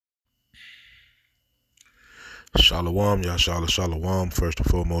Shalom, Yashala Shalom. First and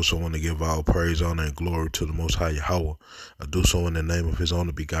foremost, I want to give all praise, honor, and glory to the Most High Yahweh. I do so in the name of His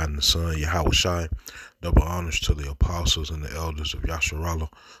only begotten Son, Yahweh Shai. Double honors to the apostles and the elders of Yasharallah.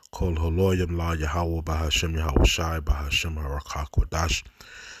 Kol Holoyim La Yahweh Bahashem Yahweh Shai Bahashem Harakak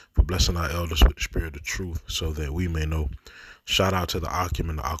for blessing our elders with the spirit of truth so that we may know. Shout out to the Akim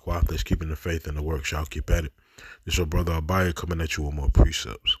and the Aqua that's keeping the faith in the works. Y'all keep at it. This your brother Abaya coming at you with more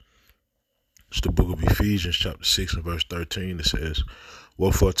precepts. It's the book of Ephesians chapter 6 and verse 13. It says,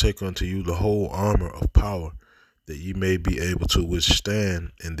 "Wherefore take unto you the whole armor of power, that ye may be able to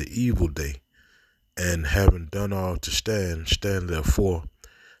withstand in the evil day. And having done all to stand, stand therefore,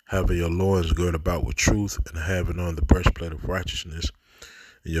 having your loins girded about with truth, and having on the breastplate of righteousness,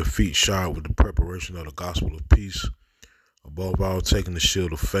 and your feet shod with the preparation of the gospel of peace. Above all, taking the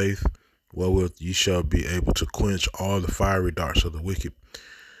shield of faith, wherewith ye shall be able to quench all the fiery darts of the wicked,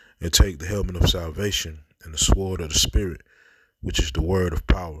 and take the helmet of salvation and the sword of the Spirit, which is the word of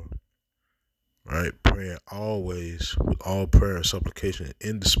power." Right? Praying always with all prayer and supplication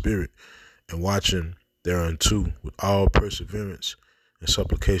in the Spirit, and watching thereunto with all perseverance and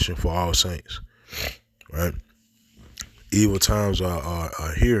supplication for all saints. Right? Evil times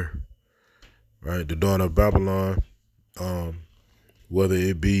are here. Right? The dawn of Babylon, whether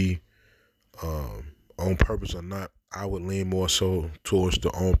it be on purpose or not, I would lean more so towards the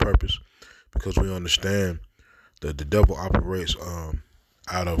on purpose, because we understand that the devil operates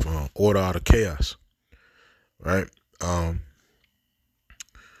out of order, out of chaos, right? And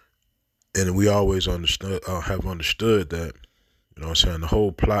we always have understood that, you know what I'm saying, the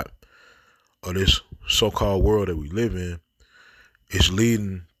whole plot of this so-called world that we live in is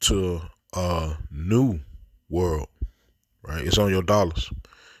leading to a new world, right? It's on your dollars.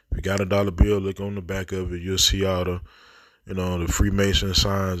 If you got a dollar bill, look on the back of it, you'll see all the, the Freemason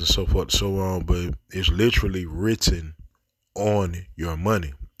signs and so forth and so on, but it's literally written on your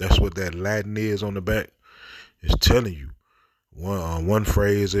money. That's what that Latin is on the back. It's telling you. One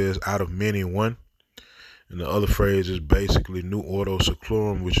phrase is "out of many one," and the other phrase is basically "new ordo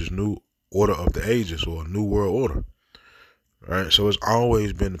seclorum," which is new order of the ages, or new world order. Right? So it's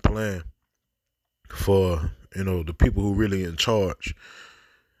always been the plan for, the people who really in charge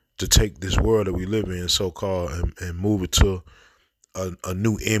to take this world that we live in, so-called, and move it to a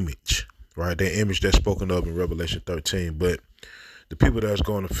new image, right? That image that's spoken of in Revelation 13. But the people that's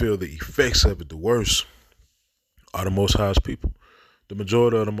going to feel the effects of it the worst are the Most High's people, the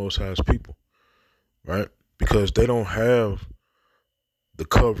majority of the Most High's people, right? Because they don't have the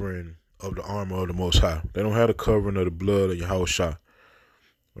covering of the armor of the Most High. They don't have the covering of the blood of Yahweh Shai,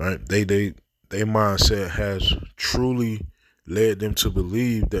 right? Their mindset has truly led them to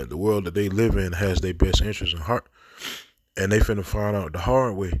believe that the world that they live in has their best interest in heart, and they finna find out the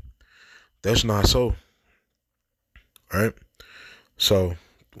hard way that's not so. Right? So,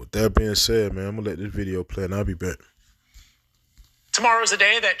 with that being said, man, I'm gonna let this video play and I'll be back. Tomorrow is the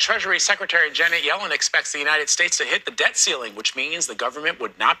day that Treasury Secretary Janet Yellen expects the United States to hit the debt ceiling, which means the government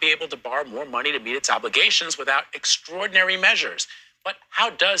would not be able to borrow more money to meet its obligations without extraordinary measures. But how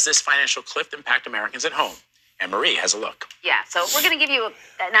does this financial cliff impact Americans at home? And Marie has a look. Yeah, so we're going to give you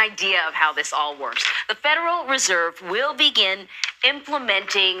an idea of how this all works. The Federal Reserve will begin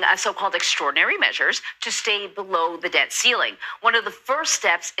implementing so-called extraordinary measures to stay below the debt ceiling. One of the first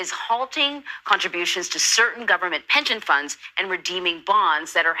steps is halting contributions to certain government pension funds and redeeming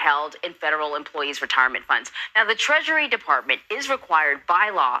bonds that are held in federal employees' retirement funds. Now, the Treasury Department is required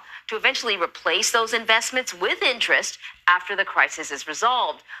by law to eventually replace those investments with interest after the crisis is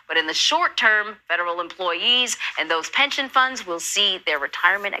resolved. But in the short term, federal employees and those pension funds will see their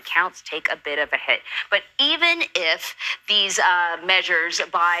retirement accounts take a bit of a hit. But even if these measures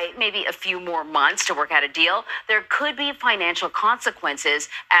by maybe a few more months to work out a deal, there could be financial consequences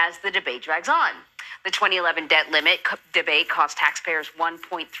as the debate drags on. The 2011 debt limit debate cost taxpayers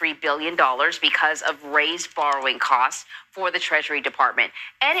 $1.3 billion because of raised borrowing costs for the Treasury Department.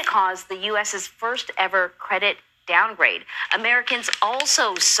 And it caused the U.S.'s first ever credit downgrade. Americans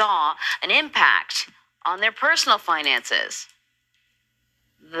also saw an impact on their personal finances.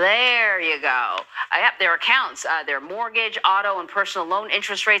 There you go. Their accounts, their mortgage, auto, and personal loan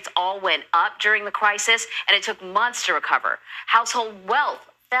interest rates all went up during the crisis, and it took months to recover. Household wealth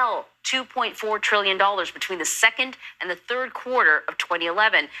fell $2.4 trillion between the second and the third quarter of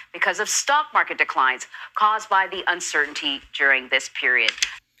 2011 because of stock market declines caused by the uncertainty during this period.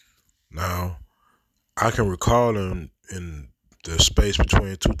 Now, I can recall in the space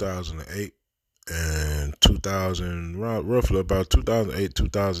between 2008 and 2000, roughly about 2008,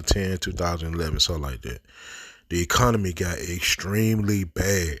 2010, 2011, something like that, the economy got extremely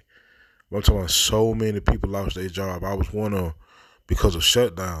bad I'm talking about so many people lost their job. I was one of because of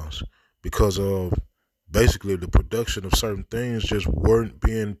shutdowns, because of basically the production of certain things just weren't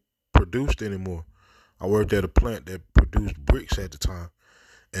being produced anymore. I worked at a plant that produced bricks at the time,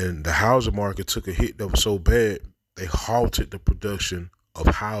 and the housing market took a hit that was so bad they halted the production of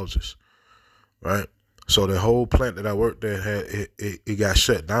houses. Right, so the whole plant that I worked at it got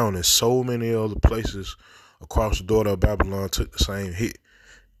shut down, and so many other places across the border of Babylon took the same hit.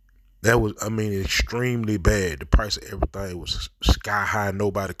 That was, I mean, extremely bad. The price of everything was sky high.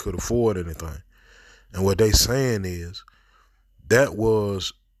 Nobody could afford anything. And what they saying is that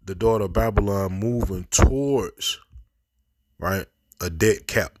was the daughter of Babylon moving towards, right, a debt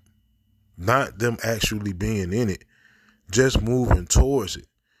cap. Not them actually being in it, just moving towards it.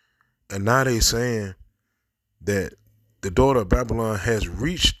 And now they saying that the daughter of Babylon has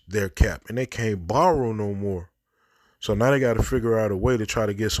reached their cap and they can't borrow no more. So now they got to figure out a way to try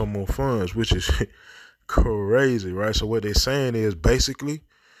to get some more funds, which is crazy, right? So what they're saying is basically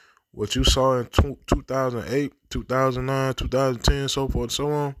what you saw in 2008, 2009, 2010, so forth and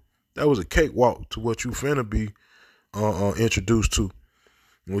so on, that was a cakewalk to what you finna be introduced to.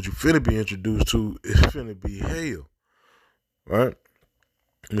 And what you finna be introduced to is finna be hell, right?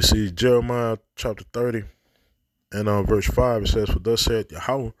 Let me see, Jeremiah chapter 30 and verse 5, it says, "For thus saith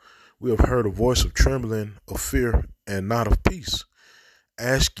Yahweh, we have heard a voice of trembling, of fear, and not of peace.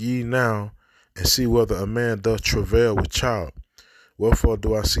 Ask ye now, and see whether a man doth travail with child. Wherefore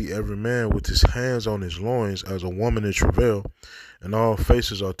do I see every man with his hands on his loins as a woman in travail, and all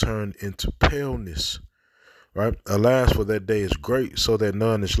faces are turned into paleness." Right? Alas, for that day is great, so that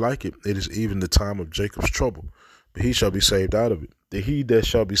none is like it. It is even the time of Jacob's trouble, but he shall be saved out of it. The he that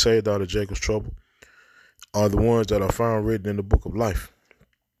shall be saved out of Jacob's trouble are the ones that are found written in the book of life.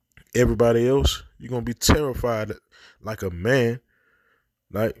 Everybody else, you're going to be terrified like a man,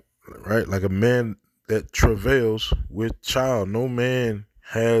 like a man that travails with child. No man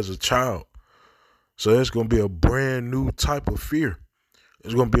has a child. So it's going to be a brand new type of fear.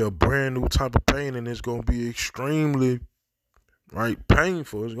 It's going to be a brand new type of pain, and it's going to be extremely,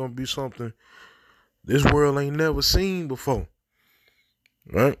 painful. It's going to be something this world ain't never seen before,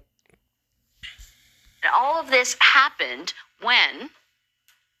 right? All of this happened when,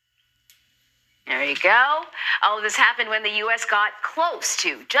 there you go. All of this happened when the U.S. got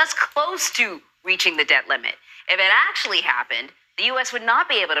just close to reaching the debt limit. If it actually happened, the U.S. would not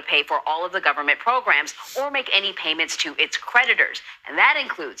be able to pay for all of the government programs or make any payments to its creditors. And that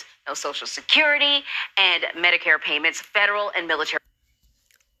includes no Social Security and Medicare payments, federal and military.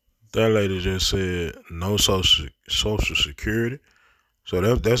 That lady just said no Social Security. So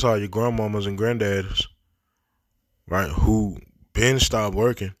that's all your grandmamas and granddaddies, right, who been stopped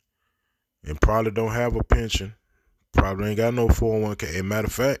working and probably don't have a pension, probably ain't got no 401k. As a matter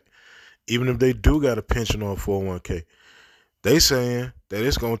of fact, even if they do got a pension or a 401k, they saying that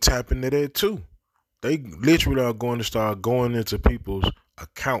it's going to tap into that too. They literally are going to start going into people's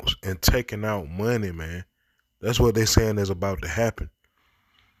accounts and taking out money, man. That's what they saying is about to happen,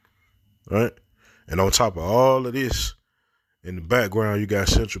 right? And on top of all of this, in the background, you got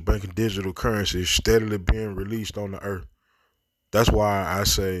central bank and digital currency steadily being released on the earth. That's why I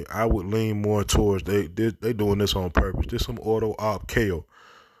say I would lean more towards they doing this on purpose. There's some auto op chaos.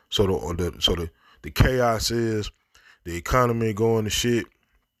 So the chaos is the economy going to shit.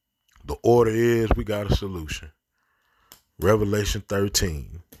 The order is we got a solution. Revelation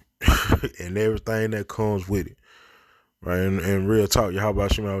 13 and everything that comes with it, right? And real talk, how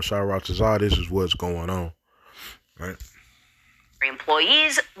about you, Shah? This is what's going on, right?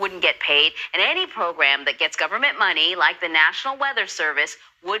 Employees wouldn't get paid, and any program that gets government money, like the National Weather Service,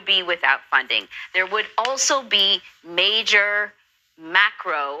 would be without funding. There would also be major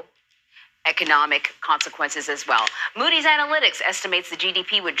macroeconomic consequences as well. Moody's Analytics estimates the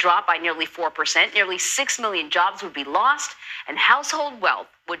GDP would drop by nearly 4%, nearly 6 million jobs would be lost, and household wealth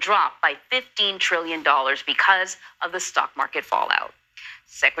would drop by $15 trillion because of the stock market fallout.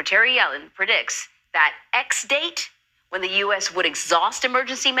 Secretary Yellen predicts that X date, when the U.S. would exhaust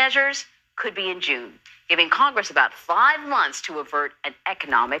emergency measures, could be in June, giving Congress about 5 months to avert an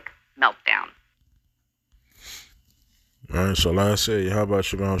economic meltdown. All right, so like I said, how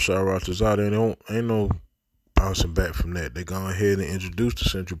about you, Shah? Ain't no bouncing back from that. They go ahead and introduce the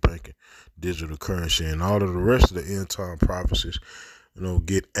central banking digital currency, and all of the rest of the end time prophecies,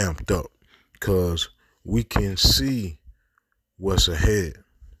 get amped up because we can see what's ahead,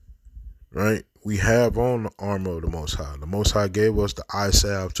 right? We have on the armor of the Most High. The Most High gave us the eye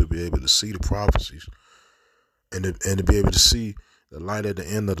salve to be able to see the prophecies and to be able to see the light at the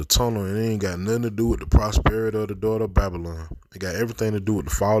end of the tunnel, and it ain't got nothing to do with the prosperity of the daughter of Babylon. It got everything to do with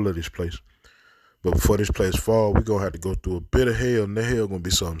the fall of this place. But before this place fall, we're going to have to go through a bit of hell, and that hell going to be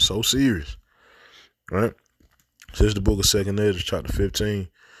something so serious. Right? So this is the book of 2nd Esdras, chapter 15,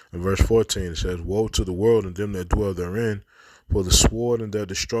 and verse 14. It says, Woe to the world and them that dwell therein, for the sword and their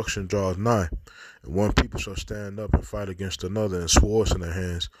destruction draws nigh. And one people shall stand up and fight against another, and swords in their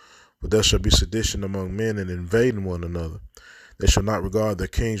hands. But there shall be sedition among men, and invading one another. They shall not regard their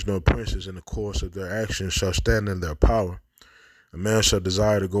kings nor princes, in the course of their actions shall stand in their power. A man shall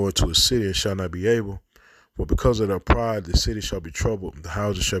desire to go into a city, and shall not be able. For because of their pride, the city shall be troubled, the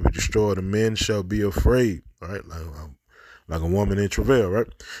houses shall be destroyed, and men shall be afraid. Right? Like a woman in travail, right?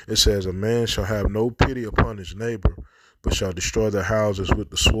 It says, a man shall have no pity upon his neighbor, but shall destroy their houses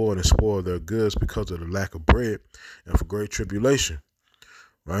with the sword and spoil their goods because of the lack of bread and for great tribulation.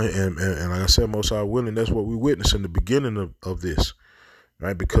 Right? And like I said, most High willing, that's what we witnessed in the beginning of this.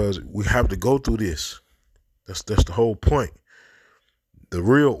 Right? Because we have to go through this. That's the whole point. The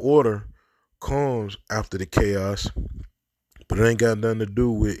real order comes after the chaos, but it ain't got nothing to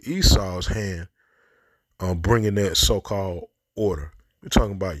do with Esau's hand bringing that so-called order. We're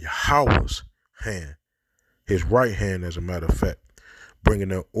talking about Yahweh's hand, his right hand, as a matter of fact, bringing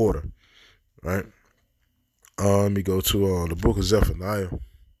that order. Right? Let me go to the book of Zephaniah.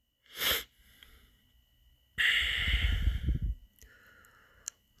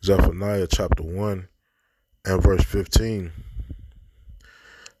 Zephaniah chapter 1 and verse 15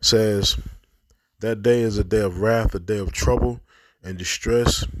 says, that day is a day of wrath, a day of trouble and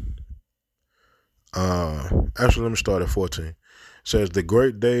distress. Actually, let me start at 14. It says, the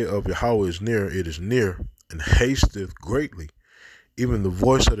great day of Yahweh is near, it is near, and hasteth greatly. Even the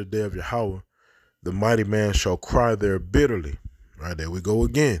voice of the day of Yahweh, the mighty man shall cry there bitterly. Right, there we go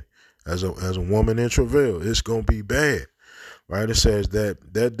again. As a woman in travail, it's going to be bad. Right, it says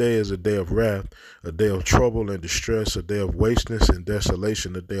that day is a day of wrath, a day of trouble and distress, a day of wasteness and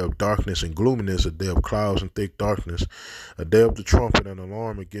desolation, a day of darkness and gloominess, a day of clouds and thick darkness, a day of the trumpet and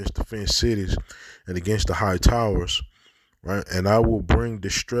alarm against the fenced cities and against the high towers. Right, and I will bring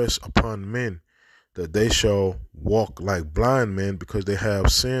distress upon men, that they shall walk like blind men, because they have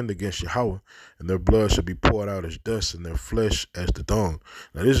sinned against Yahweh, and their blood shall be poured out as dust, and their flesh as the dung.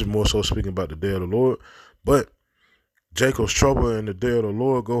 Now, this is more so speaking about the day of the Lord, but Jacob's trouble and the day of the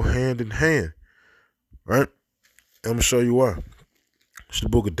Lord go hand in hand, right? I'm going to show you why. It's the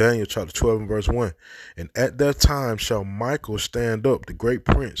book of Daniel, chapter 12 and verse 1. And at that time shall Michael stand up, the great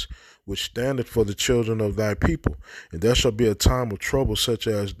prince, which standeth for the children of thy people. And there shall be a time of trouble such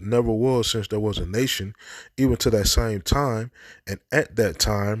as never was since there was a nation, even to that same time. And at that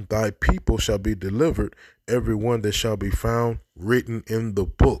time thy people shall be delivered, every one that shall be found written in the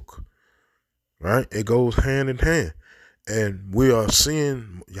book. Right? It goes hand in hand. And we are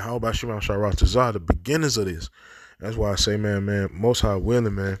seeing Yahweh Shema Sharatazah, the beginnings of this. That's why I say, man, Most High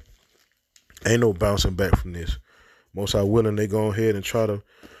willing, man, ain't no bouncing back from this. Most High willing, they go ahead and try to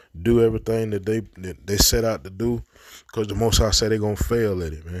do everything that they set out to do, because the Most High say they're going to fail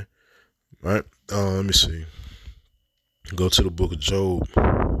at it, man. Right? Let me see. Go to the book of Job.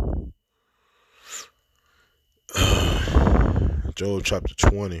 Job chapter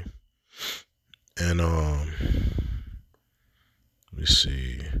 20. And let me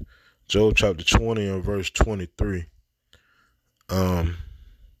see. Job chapter 20 and verse 23.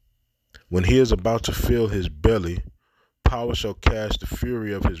 When he is about to fill his belly, power shall cast the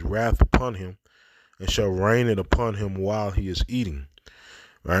fury of his wrath upon him, and shall rain it upon him while he is eating.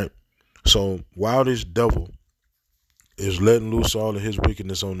 Right? So while this devil is letting loose all of his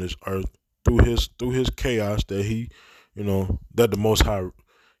wickedness on this earth through his chaos that he, that the Most High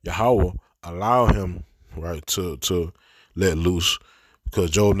Yahweh allow him, right, to let loose, because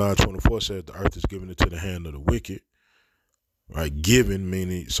Job 9:24 says the earth is given into the hand of the wicked. Right, given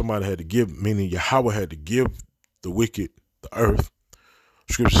meaning somebody had to give, meaning Yahweh had to give the wicked the earth.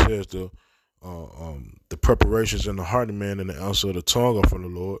 Scripture says the preparations in the heart of man and the answer of the tongue are from the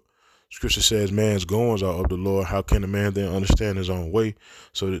Lord. Scripture says man's goings are of the Lord. How can a man then understand his own way?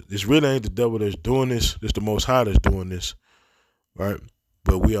 So this really ain't the devil that's doing this. It's the Most High that's doing this, right?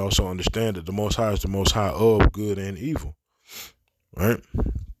 But we also understand that the Most High is the Most High of good and evil, right?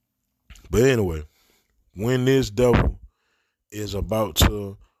 But anyway, when this devil is about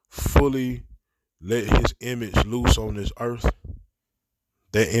to fully let his image loose on this earth,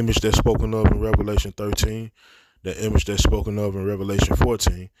 that image that's spoken of in Revelation 13, that image that's spoken of in Revelation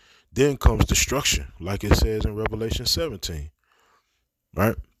 14, then comes destruction, like it says in Revelation 17,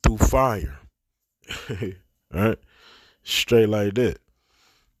 right? Through fire, right? Straight like that.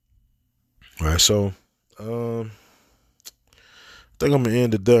 All right, so think I'm gonna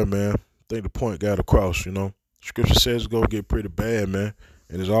end it there, man. I think the point got across, Scripture says it's gonna get pretty bad, man.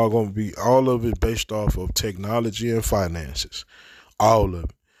 And it's all of it based off of technology and finances. All of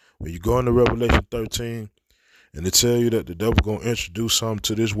it. When you go into Revelation 13 and they tell you that the devil gonna introduce something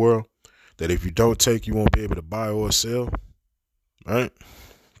to this world that if you don't take, you won't be able to buy or sell, right?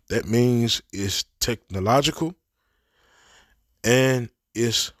 That means it's technological and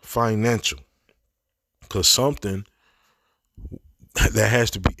it's financial. Because something that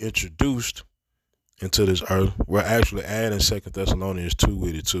has to be introduced into this earth, we're actually adding 2 Thessalonians 2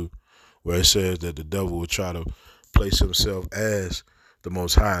 with it too, where it says that the devil will try to place himself as the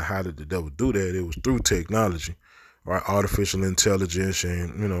Most High. How did the devil do that? It was through technology, right? Artificial intelligence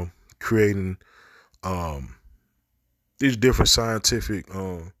and, creating these different scientific,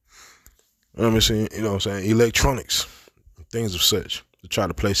 electronics, things of such, to try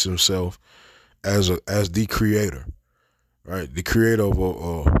to place himself as the creator, right? The creator of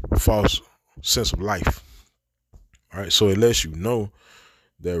a false sense of life, right? So it lets you know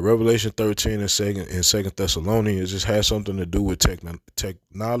that Revelation 13 and 2 Thessalonians just has something to do with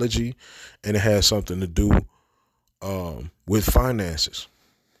technology, and it has something to do with finances,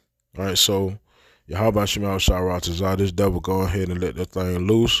 right? So Yahweh Shema Sharatazah, this devil go ahead and let that thing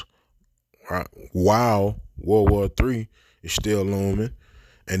loose, right? While World War III is still looming,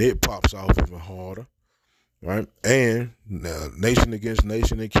 and it pops off even harder, right? And nation against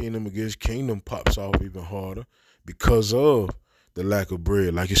nation and kingdom against kingdom pops off even harder because of the lack of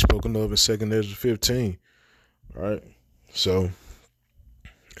bread, like it's spoken of in 2 Esdras 15, right? So,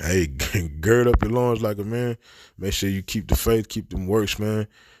 hey, gird up your loins like a man. Make sure you keep the faith, keep them works, man.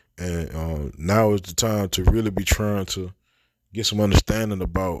 And now is the time to really be trying to get some understanding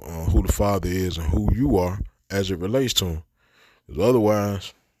about who the Father is and who you are as it relates to him. Because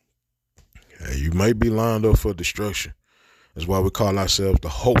otherwise, hey, you may be lined up for destruction. That's why we call ourselves the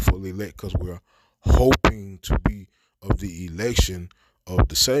hopeful elect, because we're hoping to be of the election of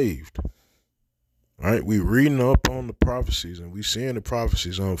the saved. Right? We reading up on the prophecies and we seeing the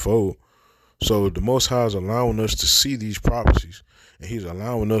prophecies unfold. So the Most High is allowing us to see these prophecies, and he's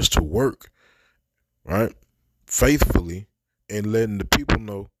allowing us to work, right, faithfully, and letting the people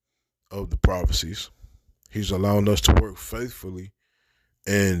know of the prophecies. He's allowing us to work faithfully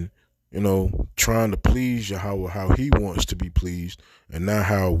and, trying to please Yahweh how he wants to be pleased, and not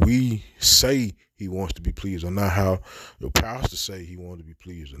how we say he wants to be pleased, or not how your pastor say he wants to be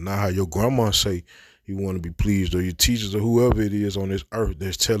pleased, or not how your grandma say he want to be pleased, or your teachers, or whoever it is on this earth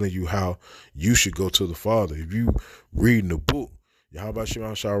that's telling you how you should go to the Father. If you reading the book, Yahweh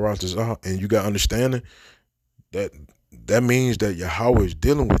Shema Sharatazah, and you got understanding, that means that Yahweh is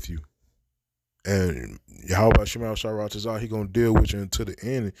dealing with you. And Yahweh Shema Sharatazah, he gonna deal with you until the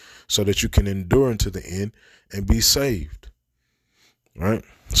end, so that you can endure until the end and be saved. Right?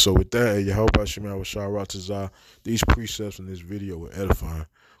 So with that, Yahweh Shema Sharatazah, these precepts in this video were edifying.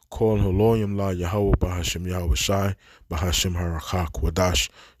 Call Haloyim La Yahweh Bahashim Yahweh Shai Bahashim Harakak Wadash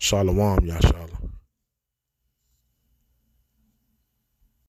Shalom Yashala.